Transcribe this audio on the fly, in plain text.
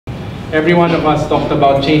every one of us talked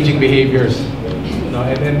about changing behaviors.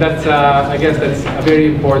 And that's, I guess that's a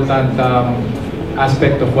very important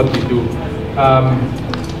aspect of what we do.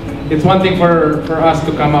 It's one thing for us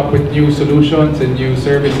to come up with new solutions and new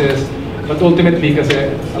services, but ultimately, because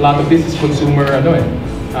a lot of this is consumer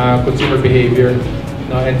behavior.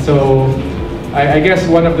 And so, I guess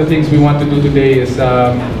one of the things we want to do today is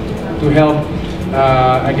to help,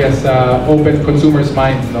 open consumers'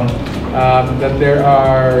 minds, that there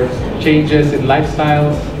are changes in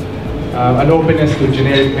lifestyles, an openness to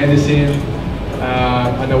generic medicine,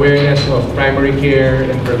 an awareness of primary care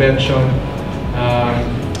and prevention,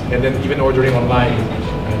 and then even ordering online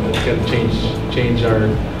that can change our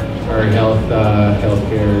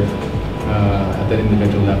healthcare at an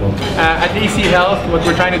individual level. At AC Health, what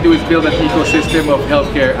we're trying to do is build an ecosystem of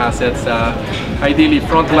healthcare assets, ideally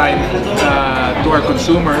frontline to our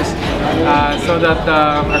consumers, so that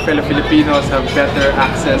our fellow Filipinos have better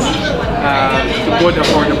access to good,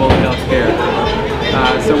 affordable healthcare.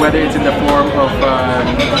 So whether it's in the form of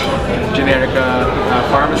generic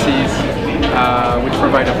pharmacies, which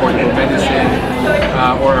provide affordable medicine,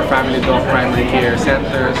 or our family doc primary care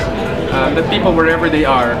centers, that people wherever they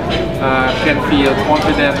are can feel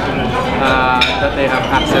confident that they have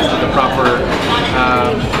access to the proper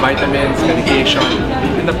vitamins, medication,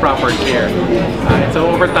 and the proper care. And so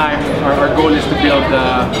over time, our goal is to build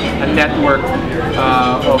a network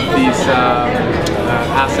of these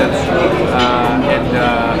assets and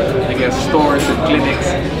I guess stores and clinics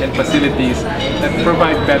and facilities that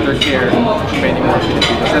provide better care to many more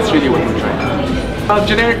Filipinos. That's really what we're trying to do.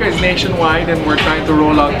 Generica is nationwide, and we're trying to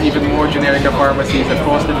roll out even more Generica pharmacies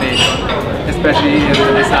across the nation, especially in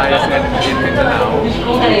the Visayas and in Mindanao.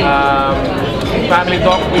 Family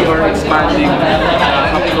Doc, we are expanding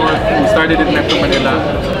up north. We started in Metro Manila,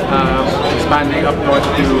 expanding up north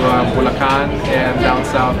to Bulacan and down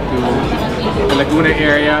south to the Laguna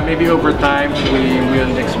area. Maybe over time we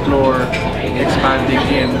will explore expanding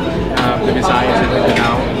in the Visayas and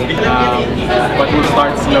Mindanao, but we'll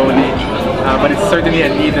start slowly. But it's certainly a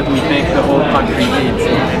need that we think the whole country needs,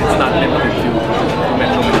 and it's not limited to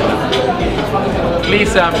Metro Manila.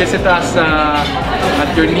 Please visit us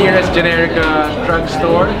at your nearest Generica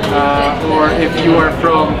drugstore, or if you are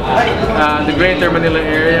from the Greater Manila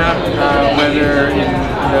area, whether in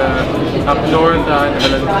the up north,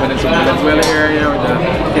 in the Valenzuela area, or the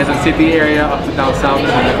Quezon City area, up to down south in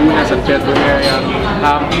the Laguna, San Pedro area,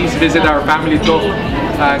 please visit our family doc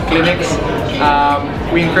clinics.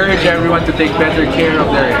 We encourage everyone to take better care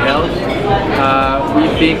of their health. We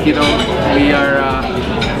think,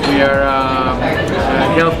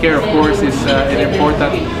 healthcare, of course, is an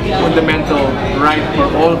important, fundamental right for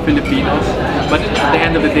all Filipinos. But at the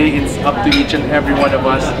end of the day, it's up to each and every one of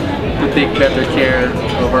us to take better care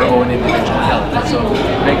of our own individual health. So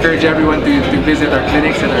I encourage everyone to visit our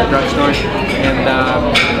clinics and our drugstores and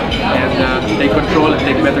take control and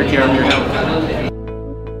take better care of your health.